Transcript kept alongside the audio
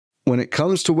When it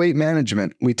comes to weight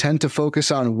management, we tend to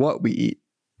focus on what we eat,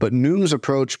 but Noom's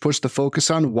approach puts the focus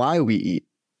on why we eat.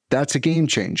 That's a game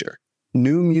changer.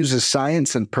 Noom uses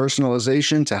science and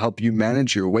personalization to help you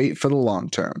manage your weight for the long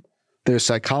term. Their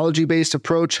psychology-based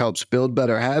approach helps build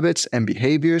better habits and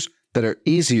behaviors that are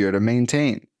easier to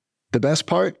maintain. The best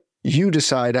part? You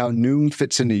decide how Noom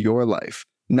fits into your life,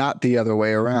 not the other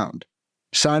way around.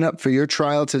 Sign up for your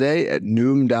trial today at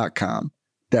Noom.com.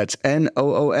 That's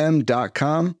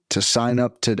Noom.com to sign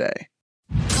up today.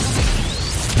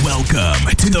 Welcome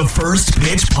to the First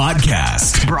Pitch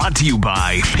Podcast, brought to you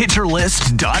by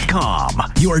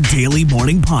PitcherList.com, your daily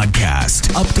morning podcast,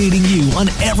 updating you on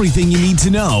everything you need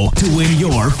to know to win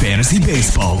your fantasy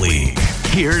baseball league.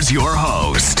 Here's your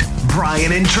host,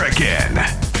 Brian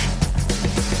Intrikin.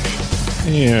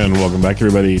 And welcome back,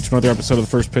 everybody, to another episode of the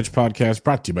First Pitch Podcast,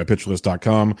 brought to you by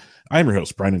PitcherList.com. I'm your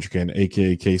host, Brian Intrikin,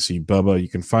 a.k.a. KC Bubba. You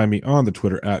can find me on the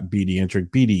Twitter at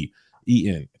BDEntric,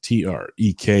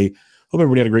 BDENTREK. Hope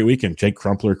everybody had a great weekend. Jake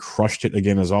Crumpler crushed it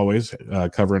again, as always,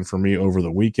 covering for me over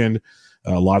the weekend.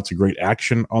 Lots of great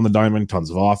action on the diamond,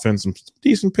 tons of offense, and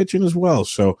decent pitching as well.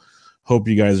 So hope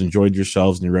you guys enjoyed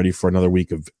yourselves and you're ready for another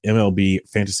week of MLB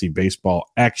fantasy baseball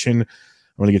action.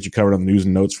 I'm going to get you covered on the news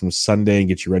and notes from Sunday and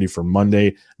get you ready for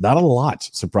Monday. Not a lot,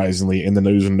 surprisingly, in the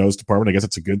news and notes department. I guess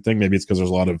it's a good thing. Maybe it's because there's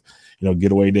a lot of,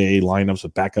 getaway day lineups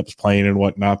with backups playing and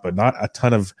whatnot, but not a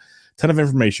ton of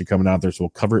information coming out there. So we'll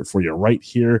cover it for you right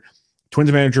here.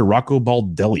 Twins manager Rocco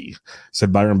Baldelli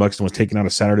said Byron Buxton was taken out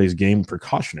of Saturday's game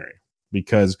precautionary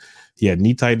because he had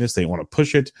knee tightness. They didn't want to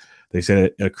push it. They said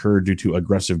it occurred due to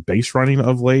aggressive base running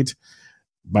of late.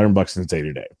 Byron Buxton's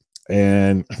day-to-day.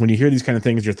 And when you hear these kind of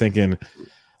things, you're thinking,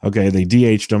 okay, they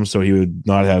DH'd him so he would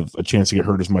not have a chance to get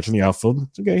hurt as much in the outfield.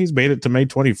 It's okay, he's made it to May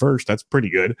 21st. That's pretty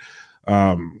good.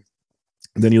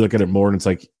 Then you look at it more and it's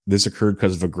like this occurred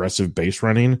because of aggressive base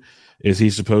running. Is he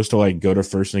supposed to go to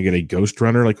first and get a ghost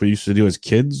runner like we used to do as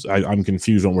kids? I'm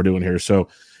confused what we're doing here. So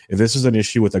if this is an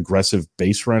issue with aggressive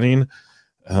base running,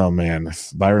 oh man,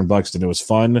 Byron Buxton, it was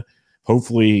fun.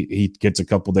 Hopefully he gets a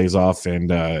couple days off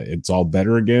and it's all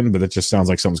better again, but it just sounds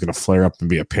like something's going to flare up and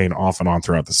be a pain off and on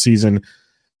throughout the season.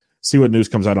 See what news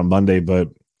comes out on Monday, but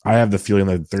I have the feeling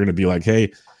that they're going to be like,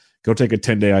 hey, go take a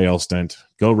 10-day IL stint,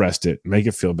 go rest it, make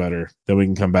it feel better. Then we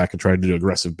can come back and try to do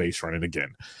aggressive base running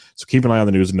again. So keep an eye on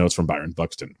the news and notes from Byron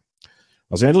Buxton.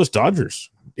 Los Angeles Dodgers,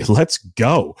 let's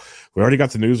go. We already got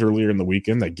the news earlier in the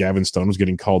weekend that Gavin Stone was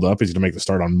getting called up. He's going to make the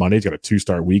start on Monday. He's got a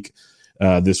 2-start week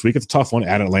this week. It's a tough one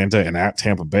at Atlanta and at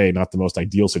Tampa Bay. Not the most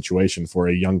ideal situation for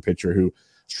a young pitcher who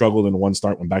struggled in one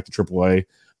start, went back to AAA,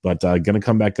 but going to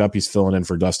come back up. He's filling in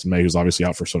for Dustin May, who's obviously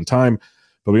out for some time.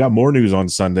 But we got more news on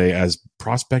Sunday as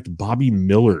prospect Bobby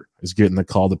Miller is getting the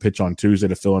call to pitch on Tuesday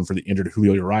to fill in for the injured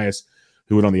Julio Urias,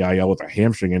 who went on the IL with a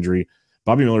hamstring injury.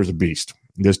 Bobby Miller is a beast.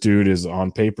 This dude is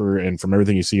on paper, and from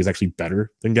everything you see, is actually better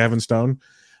than Gavin Stone.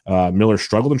 Miller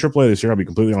struggled in AAA this year. I'll be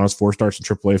completely honest. 4 starts in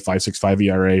AAA, 5.65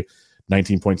 ERA,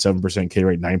 19.7% K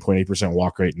rate, 9.8%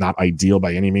 walk rate. Not ideal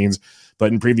by any means,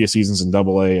 but in previous seasons in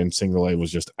AA and Single A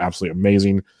was just absolutely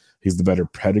amazing. He's the better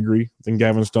pedigree than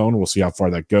Gavin Stone. We'll see how far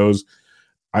that goes.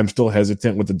 I'm still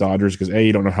hesitant with the Dodgers because,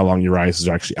 you don't know how long Urias is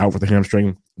actually out with the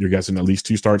hamstring. You're guessing at least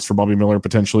 2 starts for Bobby Miller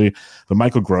potentially. But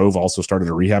Michael Grove also started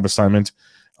a rehab assignment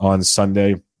on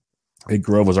Sunday.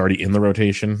 Grove was already in the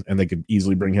rotation, and they could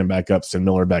easily bring him back up, send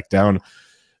Miller back down.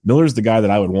 Miller's the guy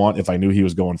that I would want if I knew he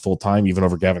was going full-time, even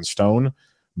over Gavin Stone,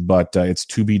 but it's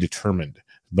to be determined.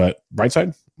 But bright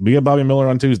side, we get Bobby Miller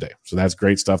on Tuesday. So that's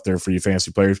great stuff there for you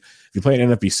fantasy players. If you play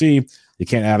an NFBC, you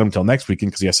can't add him until next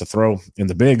weekend because he has to throw in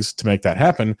the bigs to make that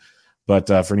happen. But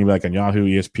for anybody like on Yahoo,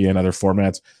 ESPN, other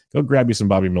formats, go grab you some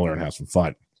Bobby Miller and have some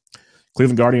fun.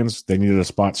 Cleveland Guardians, they needed a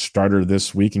spot starter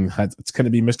this week, and it's going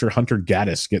to be Mr. Hunter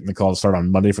Gaddis getting the call to start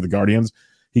on Monday for the Guardians.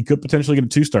 He could potentially get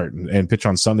a 2-start and pitch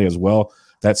on Sunday as well.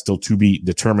 That's still to be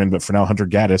determined. But for now, Hunter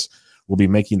Gaddis will be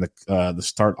making the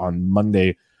start on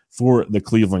Monday for the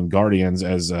Cleveland Guardians,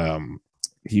 as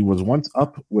he was once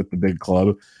up with the big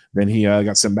club. Then he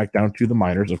got sent back down to the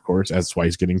minors, of course. That's why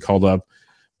he's getting called up.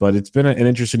 But it's been an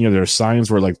interesting year. There are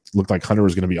signs where looked like Hunter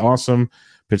was going to be awesome,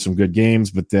 pitched some good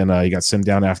games, but then he got sent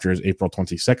down after his April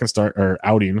 22nd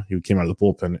outing. He came out of the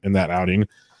bullpen in that outing.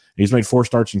 He's made 4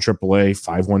 starts in AAA,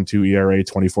 5.12 ERA,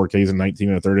 24 Ks and 19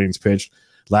 and a third innings pitched.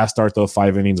 Last start, though,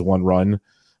 5 innings, 1 run,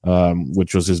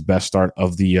 which was his best start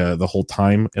of the whole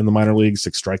time in the minor leagues.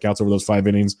 6 strikeouts over those 5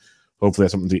 innings. Hopefully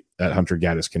that's something that Hunter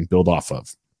Gaddis can build off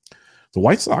of. The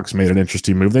White Sox made an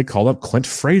interesting move. They called up Clint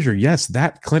Frazier. Yes,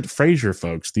 that Clint Frazier,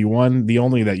 folks. The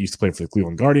only that used to play for the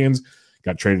Cleveland Guardians,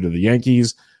 got traded to the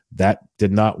Yankees. That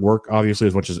did not work, obviously,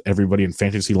 as much as everybody in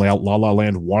fantasy la la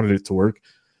land wanted it to work.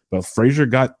 But Frazier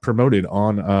got promoted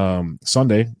on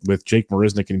Sunday with Jake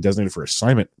Marisnick getting designated for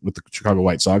assignment with the Chicago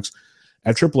White Sox.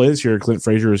 At AAA this year, Clint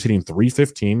Frazier is hitting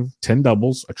 .315, 10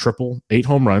 doubles, a triple, 8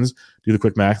 home runs. Do the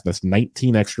quick math. That's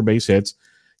 19 extra base hits.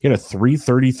 He had a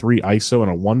 .333 ISO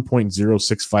and a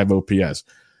 1.065 OPS.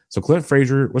 So Clint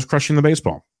Frazier was crushing the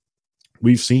baseball.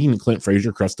 We've seen Clint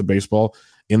Frazier crush the baseball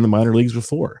in the minor leagues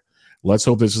before. Let's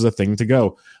hope this is a thing to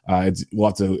go.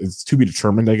 It's to be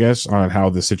determined, I guess, on how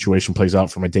the situation plays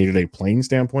out from a day-to-day playing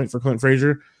standpoint for Clint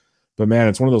Frazier. But, man,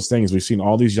 it's one of those things. We've seen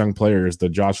all these young players, the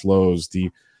Josh Lowe's, the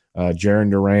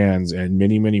Jarren Durans, and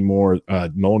many, many more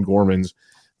Nolan Gormans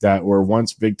that were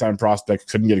once big-time prospects,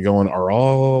 couldn't get it going, are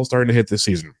all starting to hit this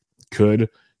season. Could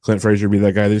Clint Frazier be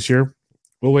that guy this year?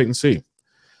 We'll wait and see.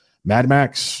 Mad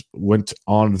Max went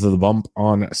on to the bump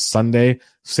on Sunday.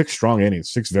 6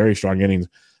 very strong innings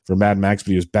for Mad Max,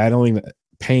 but he was battling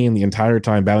pain the entire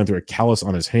time, battling through a callus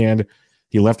on his hand.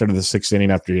 He left after the 6th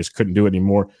inning after he just couldn't do it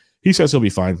anymore. He says he'll be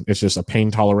fine. It's just a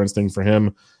pain tolerance thing for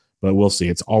him, but we'll see.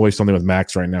 It's always something with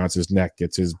Max right now. It's his neck.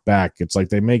 It's his back. It's like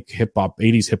they make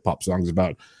 80s hip-hop songs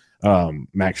about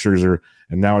Max Scherzer,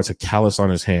 and now it's a callus on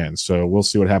his hand. So we'll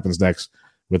see what happens next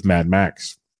with Mad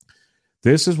Max.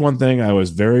 This is one thing I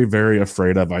was very, very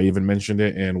afraid of. I even mentioned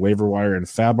it in waiver wire and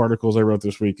fab articles I wrote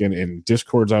this weekend, in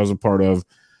Discords I was a part of.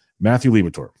 Matthew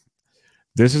Liberatore.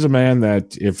 This is a man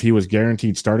that if he was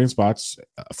guaranteed starting spots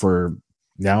for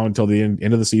now until the end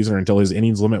of the season or until his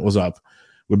innings limit was up,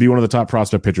 would be one of the top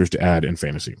prospect pitchers to add in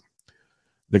fantasy.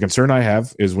 The concern I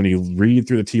have is when you read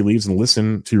through the tea leaves and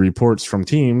listen to reports from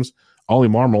teams, Ollie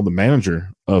Marmol, the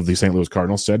manager of the St. Louis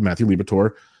Cardinals, said Matthew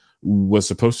Liberatore was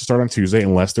supposed to start on Tuesday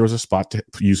unless there was a spot to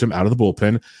use him out of the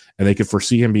bullpen, and they could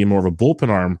foresee him being more of a bullpen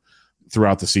arm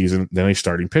throughout the season than a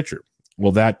starting pitcher.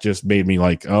 Well, that just made me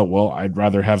like, oh, well, I'd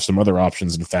rather have some other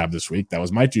options in fab this week. That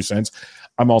was my 2 cents.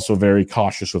 I'm also very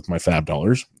cautious with my fab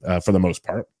dollars for the most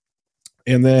part.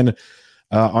 And then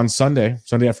on Sunday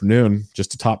afternoon, just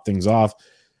to top things off,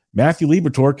 Matthew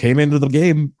Liberatore came into the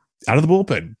game out of the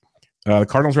bullpen. The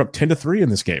Cardinals were up 10-3 in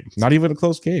this game. Not even a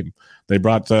close game. They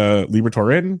brought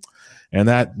Liberatore in, and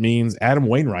that means Adam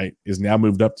Wainwright is now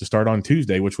moved up to start on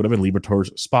Tuesday, which would have been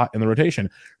Liberatore's spot in the rotation.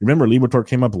 Remember, Liberatore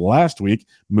came up last week,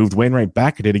 moved Wainwright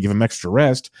back a day to give him extra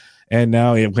rest, and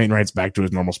now Wainwright's back to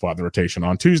his normal spot in the rotation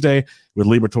on Tuesday, with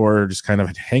Liberatore just kind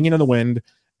of hanging in the wind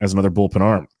as another bullpen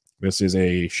arm. This is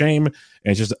a shame, and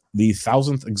it's just the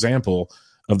 1000th example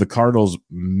of the Cardinals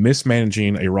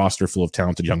mismanaging a roster full of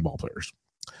talented young ball players.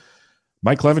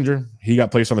 Mike Clevenger, he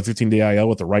got placed on the 15-day IL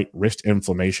with the right wrist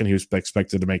inflammation. He was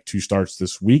expected to make 2 starts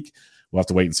this week. We'll have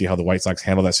to wait and see how the White Sox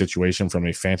handle that situation from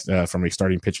a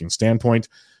starting pitching standpoint.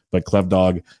 But Clev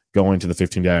Dog going to the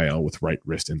 15-day IL with right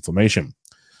wrist inflammation.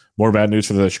 More bad news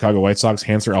for the Chicago White Sox.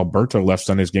 Hanser Alberto left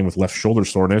Sunday's game with left shoulder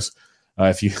soreness.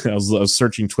 I was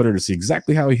searching Twitter to see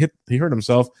exactly how he hurt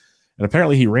himself. And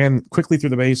apparently he ran quickly through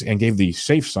the base and gave the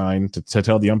safe sign to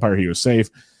tell the umpire he was safe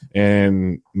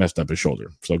and messed up his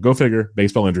shoulder. So go figure,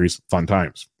 baseball injuries, fun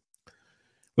times.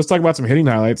 Let's talk about some hitting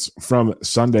highlights from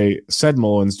Sunday. Ced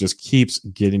Mullins just keeps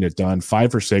getting it done.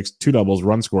 5 for 6, 2 doubles,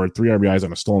 run scored, 3 RBIs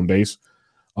on a stolen base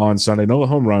on Sunday. No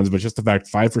home runs, but just the fact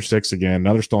 5 for 6 again,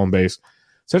 another stolen base.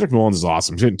 Cedric Mullins is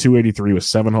awesome. He's hitting .283 with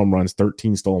 7 home runs,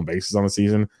 13 stolen bases on the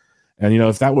season. And,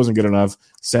 if that wasn't good enough,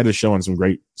 Ced is showing some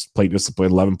great plate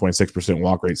discipline, 11.6%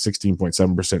 walk rate, 16.7%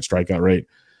 strikeout rate.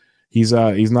 He's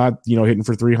not, hitting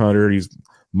for 300. He's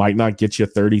might not get you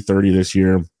 30-30 this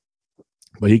year,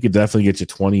 but he could definitely get you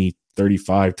 20,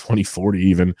 35, 20, 40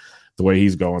 even the way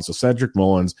he's going. So Cedric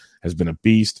Mullins has been a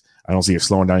beast. I don't see it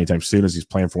slowing down anytime soon as he's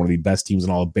playing for one of the best teams in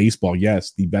all of baseball.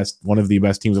 Yes, one of the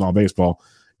best teams in all of baseball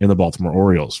in the Baltimore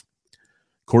Orioles.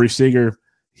 Corey Seager,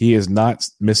 he is not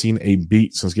missing a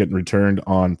beat since getting returned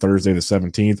on Thursday the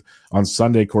 17th. On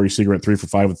Sunday, Corey Seager went 3 for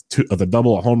 5 with a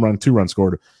double, a home run, 2 runs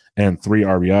scored, and 3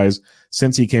 RBIs.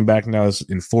 Since he came back now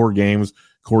in 4 games,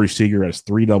 Corey Seager has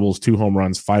 3 doubles, 2 home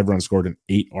runs, 5 runs scored, and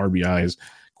 8 RBIs.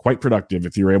 Quite productive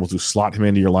if you were able to slot him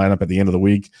into your lineup at the end of the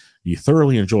week. You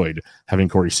thoroughly enjoyed having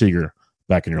Corey Seager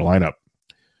back in your lineup.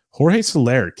 Jorge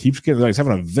Soler keeps he's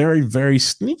having a very, very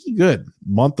sneaky good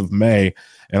month of May.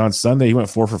 And on Sunday, he went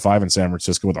 4 for 5 in San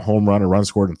Francisco with a home run, a run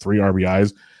scored, and 3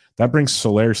 RBIs. That brings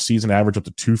Soler's season average up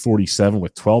to 247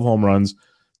 with 12 home runs,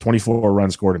 24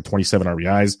 runs scored, and 27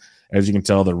 RBIs. As you can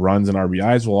tell, the runs and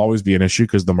RBIs will always be an issue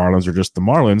because the Marlins are just the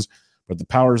Marlins, but the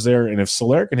power's there. And if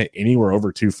Soler can hit anywhere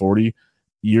over 240,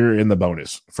 you're in the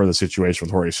bonus for the situation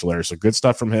with Jorge Soler. So good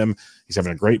stuff from him. He's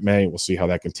having a great May. We'll see how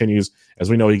that continues.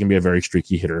 As we know, he can be a very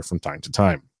streaky hitter from time to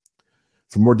time.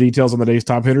 For more details on the day's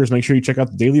top hitters, make sure you check out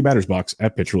the Daily Batters Box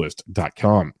at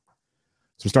PitcherList.com.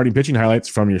 Some starting pitching highlights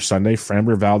from your Sunday.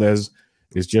 Framber Valdez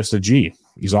is just a G.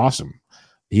 He's awesome.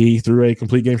 He threw a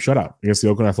complete game shutout against the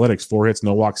Oakland Athletics, 4 hits,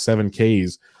 no walks, 7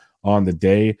 Ks on the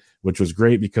day, which was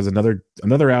great because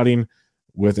another outing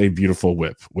with a beautiful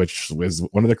whip, which was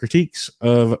one of the critiques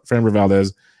of Framber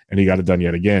Valdez, and he got it done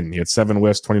yet again. He had 7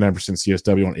 whiffs, 29%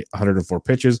 CSW on 104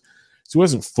 pitches. So he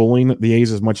wasn't fooling the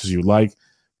A's as much as you'd like,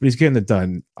 but he's getting it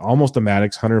done. Almost a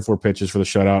Maddox, 104 pitches for the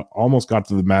shutout. Almost got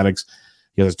to the Maddox.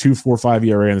 He has a 2.45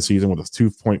 ERA in the season with a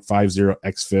 2.50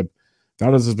 xFIP.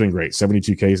 Valdez has been great.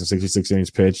 72 Ks and 66 innings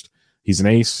pitched. He's an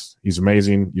ace. He's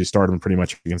amazing. You start him pretty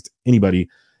much against anybody,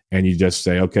 and you just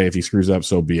say, okay, if he screws up,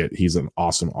 so be it. He's an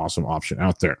awesome, awesome option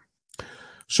out there.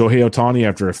 Shohei Ohtani,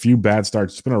 after a few bad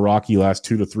starts, it's been a rocky last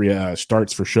 2 to 3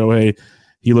 starts for Shohei.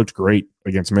 He looked great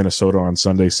against Minnesota on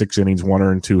Sunday. 6 innings, 1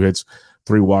 earned, 2 hits,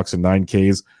 3 walks, and 9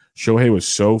 Ks. Shohei was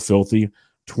so filthy.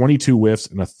 22 whiffs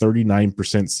and a 39%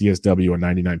 CSW on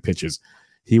 99 pitches.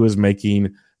 He was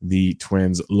making the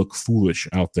Twins look foolish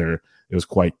out there. It was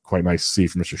quite nice to see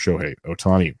from Mr. Shohei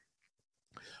Ohtani.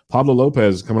 Pablo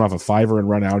Lopez coming off a 5-earned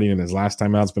run outing in his last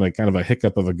time out. It's been a kind of a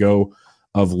hiccup of a go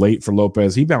of late for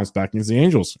Lopez. He bounced back against the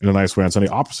Angels in a nice way on Sunday,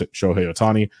 opposite Shohei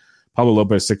Ohtani. Pablo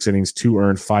Lopez, 6 innings, 2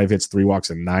 earned, 5 hits, 3 walks,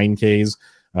 and 9 Ks.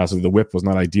 So the whip was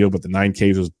not ideal, but the 9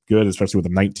 Ks was good, especially with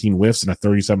the 19 whiffs and a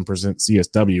 37%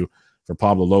 CSW for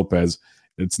Pablo Lopez.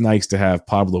 It's nice to have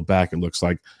Pablo back, it looks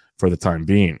like, for the time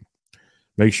being.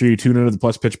 Make sure you tune into the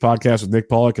Plus Pitch podcast with Nick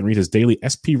Pollock and read his daily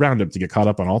SP Roundup to get caught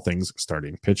up on all things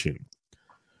starting pitching.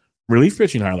 Relief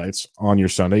pitching highlights on your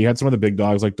Sunday. You had some of the big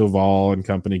dogs like Doval and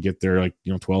company get their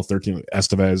 12, 13,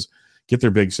 Estevez get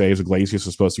their big saves. Iglesias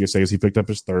was supposed to get saves. He picked up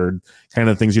his third. Kind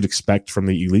of things you'd expect from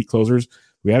the elite closers.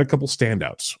 We had a couple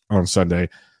standouts on Sunday.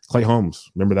 Clay Holmes.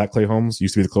 Remember that Clay Holmes?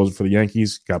 Used to be the closer for the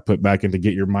Yankees. Got put back into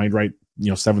get your mind right,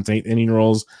 7th, 8th inning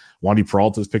roles. Wandy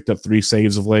Peralta's picked up 3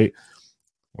 saves of late.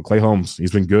 Well, Clay Holmes,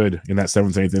 he's been good in that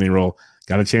 7th, 8th inning role.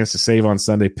 Got a chance to save on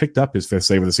Sunday. Picked up his 5th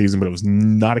save of the season, but it was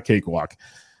not a cakewalk.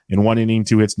 In 1 inning,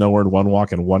 2 hits, no earned, 1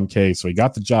 walk, and 1 K. So he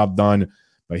got the job done,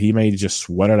 but he may just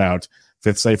sweat it out.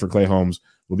 5th save for Clay Holmes.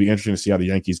 Will be interesting to see how the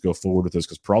Yankees go forward with this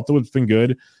because Peralta has been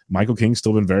good. Michael King's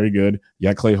still been very good.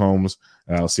 Yeah, Clay Holmes.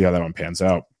 We'll see how that one pans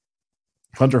out.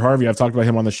 Hunter Harvey, I've talked about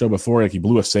him on the show before. He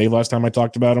blew a save last time I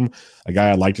talked about him. A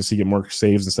guy I'd like to see get more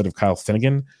saves instead of Kyle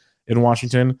Finnegan in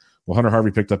Washington. Well, Hunter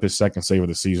Harvey picked up his 2nd save of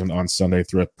the season on Sunday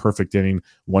through a perfect inning.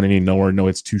 1 inning, no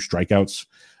hits, 2 strikeouts.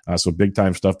 So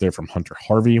big-time stuff there from Hunter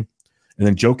Harvey. And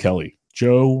then Joe Kelly.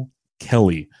 Joe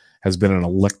Kelly has been an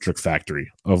electric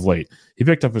factory of late. He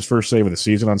picked up his 1st save of the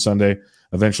season on Sunday.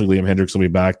 Eventually, Liam Hendricks will be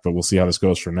back, but we'll see how this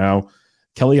goes for now.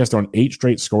 Kelly has thrown 8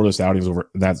 straight scoreless outings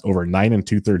over 9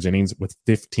 2/3 innings with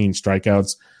 15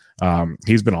 strikeouts.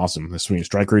 He's been awesome. The swing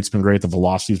strike rate's been great. The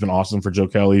velocity's been awesome for Joe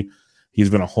Kelly.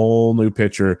 He's been a whole new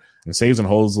pitcher. In saves and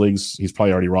holds leagues, he's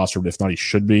probably already rostered. If not, he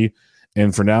should be.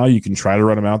 And for now, you can try to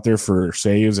run him out there for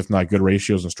saves, if not good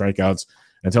ratios and strikeouts,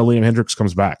 until Liam Hendricks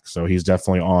comes back. So he's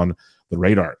definitely on the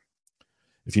radar.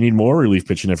 If you need more relief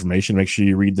pitching information, make sure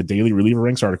you read the daily reliever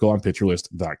ranks article on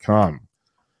pitcherlist.com.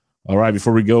 All right,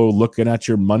 before we go looking at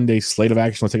your Monday slate of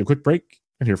action, let's take a quick break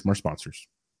and hear from our sponsors.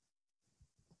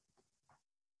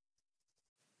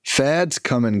 Fads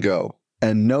come and go,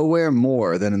 and nowhere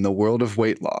more than in the world of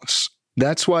weight loss.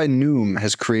 That's why Noom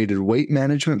has created weight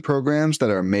management programs that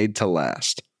are made to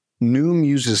last. Noom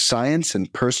uses science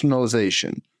and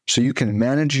personalization so you can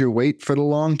manage your weight for the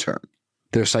long term.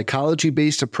 Their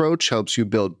psychology-based approach helps you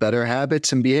build better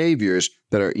habits and behaviors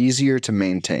that are easier to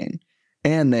maintain.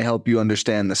 And they help you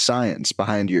understand the science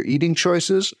behind your eating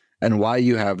choices and why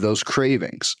you have those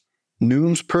cravings.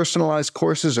 Noom's personalized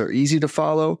courses are easy to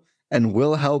follow and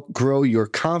will help grow your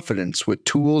confidence with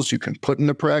tools you can put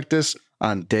into practice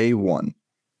on day one.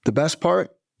 The best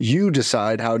part? You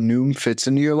decide how Noom fits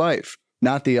into your life,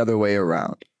 not the other way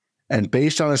around. And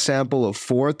based on a sample of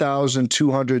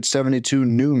 4,272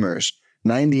 Noomers,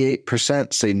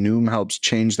 98% say Noom helps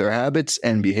change their habits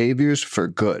and behaviors for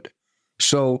good.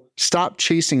 So stop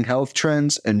chasing health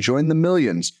trends and join the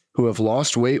millions who have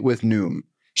lost weight with Noom.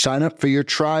 Sign up for your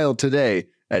trial today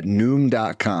at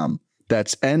Noom.com.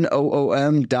 That's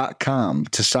Noom.com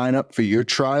to sign up for your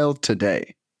trial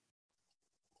today.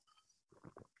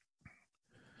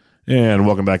 And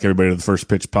welcome back, everybody, to the First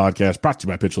Pitch Podcast, brought to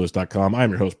you by PitcherList.com.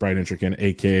 I'm your host, Brian Intrican,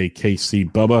 a.k.a.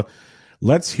 KC Bubba.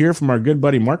 Let's hear from our good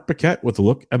buddy Mark Paquette with a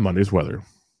look at Monday's weather.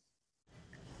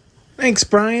 Thanks,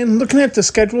 Brian. Looking at the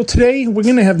schedule today, we're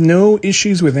going to have no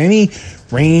issues with any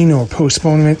rain or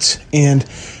postponements, and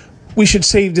we should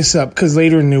save this up because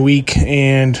later in the week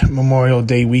and Memorial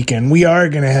Day weekend, we are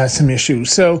going to have some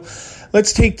issues. So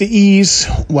let's take the ease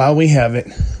while we have it.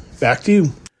 Back to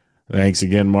you. Thanks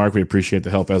again, Mark. We appreciate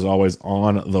the help, as always,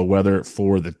 on the weather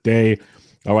for the day.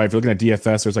 All right, if you're looking at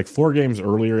DFS, there's like 4 games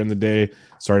earlier in the day,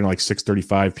 starting at like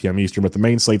 6:35 p.m. Eastern, but the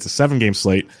main slate's a 7-game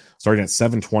slate starting at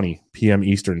 7:20 p.m.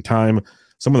 Eastern time.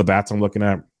 Some of the bats I'm looking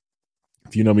at,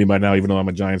 if you know me by now, even though I'm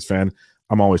a Giants fan,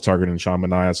 I'm always targeting Sean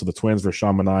Manaea. So the Twins versus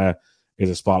Sean Manaea is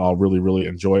a spot I'll really, really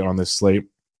enjoy on this slate.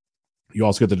 You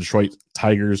also get the Detroit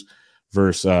Tigers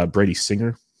versus Brady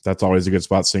Singer. That's always a good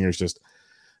spot. Singer's just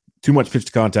too much pitch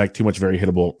to contact, too much very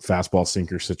hittable fastball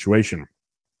sinker situation.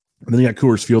 And then you got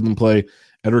Coors Field in play.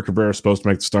 Edward Cabrera is supposed to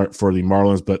make the start for the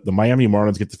Marlins, but the Miami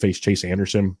Marlins get to face Chase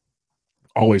Anderson.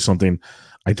 Always something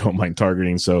I don't mind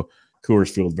targeting. So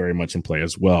Coors Field very much in play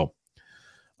as well.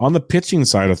 On the pitching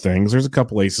side of things, there's a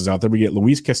couple aces out there. We get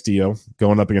Luis Castillo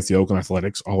going up against the Oakland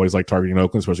Athletics. Always like targeting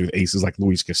Oakland, especially with aces like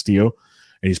Luis Castillo.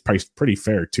 And he's priced pretty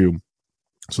fair too.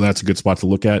 So that's a good spot to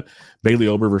look at. Bailey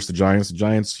Ober versus the Giants. The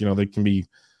Giants, they can be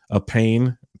a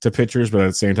pain to pitchers, but at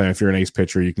the same time, if you're an ace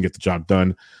pitcher, you can get the job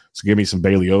done. So give me some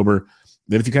Bailey Ober.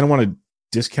 Then if you kind of want a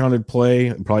discounted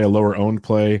play, probably a lower owned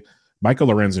play, Michael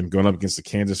Lorenzen going up against the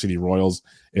Kansas City Royals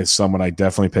is someone I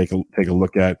definitely take a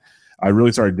look at. I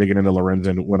really started digging into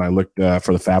Lorenzen when I looked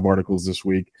for the Fab articles this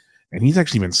week, and he's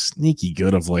actually been sneaky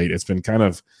good of late. It's been kind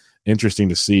of interesting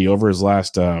to see over his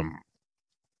last 3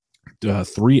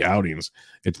 outings.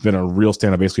 It's been a real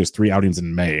standout. Basically, his 3 outings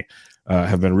in May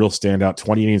have been real standout.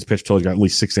 20 innings pitched total. He's got at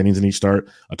least 6 innings in each start,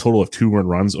 a total of 2 earned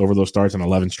runs over those starts and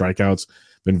 11 strikeouts.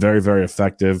 Been very, very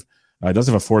effective. It does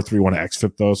have a 4.31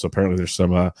 xFIP, though, so apparently there's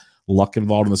some luck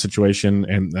involved in the situation.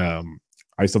 And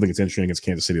I still think it's interesting against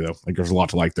Kansas City, though. Like, there's a lot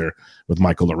to like there with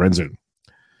Michael Lorenzen.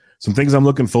 Some things I'm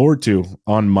looking forward to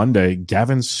on Monday,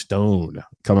 Gavin Stone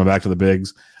coming back to the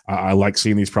bigs. I like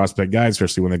seeing these prospect guys,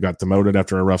 especially when they got demoted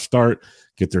after a rough start,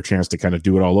 get their chance to kind of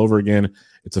do it all over again.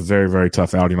 It's a very, very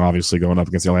tough outing, obviously, going up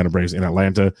against the Atlanta Braves in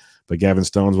Atlanta. But Gavin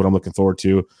Stone's what I'm looking forward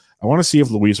to. I want to see if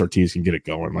Luis Ortiz can get it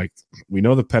going. Like, we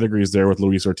know the pedigree is there with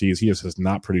Luis Ortiz. He has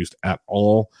not produced at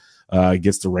all.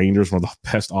 Gets the Rangers, one of the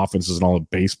best offenses in all of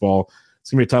baseball.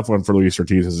 It's going to be a tough one for Luis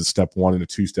Ortiz as a step 1 and a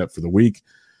 2-step for the week.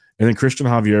 And then Christian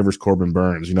Javier versus Corbin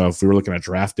Burns. If we were looking at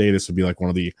draft day, this would be like one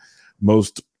of the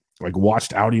most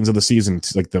watched outings of the season.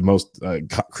 It's like the most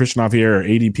Christian Javier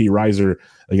ADP riser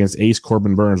against ace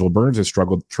Corbin Burns. Well, Burns has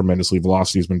struggled tremendously.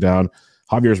 Velocity has been down.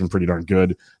 Javier's been pretty darn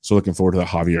good. So looking forward to the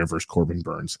Javier versus Corbin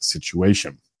Burns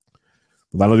situation.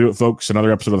 Well, that'll do it, folks.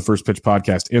 Another episode of the First Pitch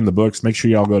Podcast in the books. Make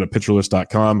sure y'all go to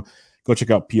PitcherList.com. Go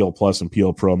check out PL Plus and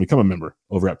PL Pro and become a member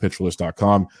over at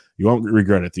PitcherList.com. You won't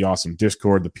regret it. The awesome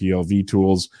Discord, the PLV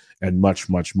tools, and much,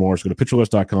 much more. So go to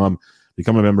PitcherList.com,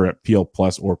 become a member at PL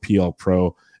Plus or PL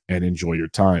Pro, and enjoy your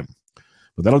time.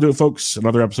 But that'll do it, folks.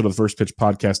 Another episode of the First Pitch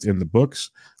Podcast in the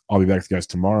books. I'll be back with you guys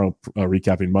tomorrow,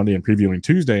 recapping Monday and previewing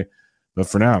Tuesday. But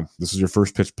for now, this is your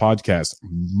First Pitch Podcast,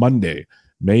 Monday,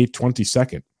 May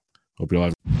 22nd. Hope you'll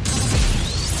have.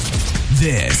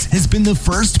 This has been the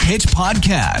First Pitch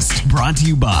Podcast, brought to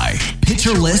you by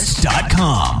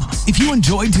PitcherList.com. If you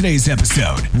enjoyed today's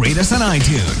episode, rate us on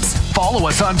iTunes, follow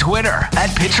us on Twitter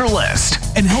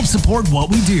 @PitcherList, and help support what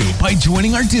we do by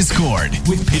joining our Discord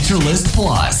with PitcherList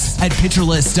Plus at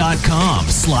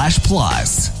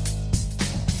PitcherList.com/plus.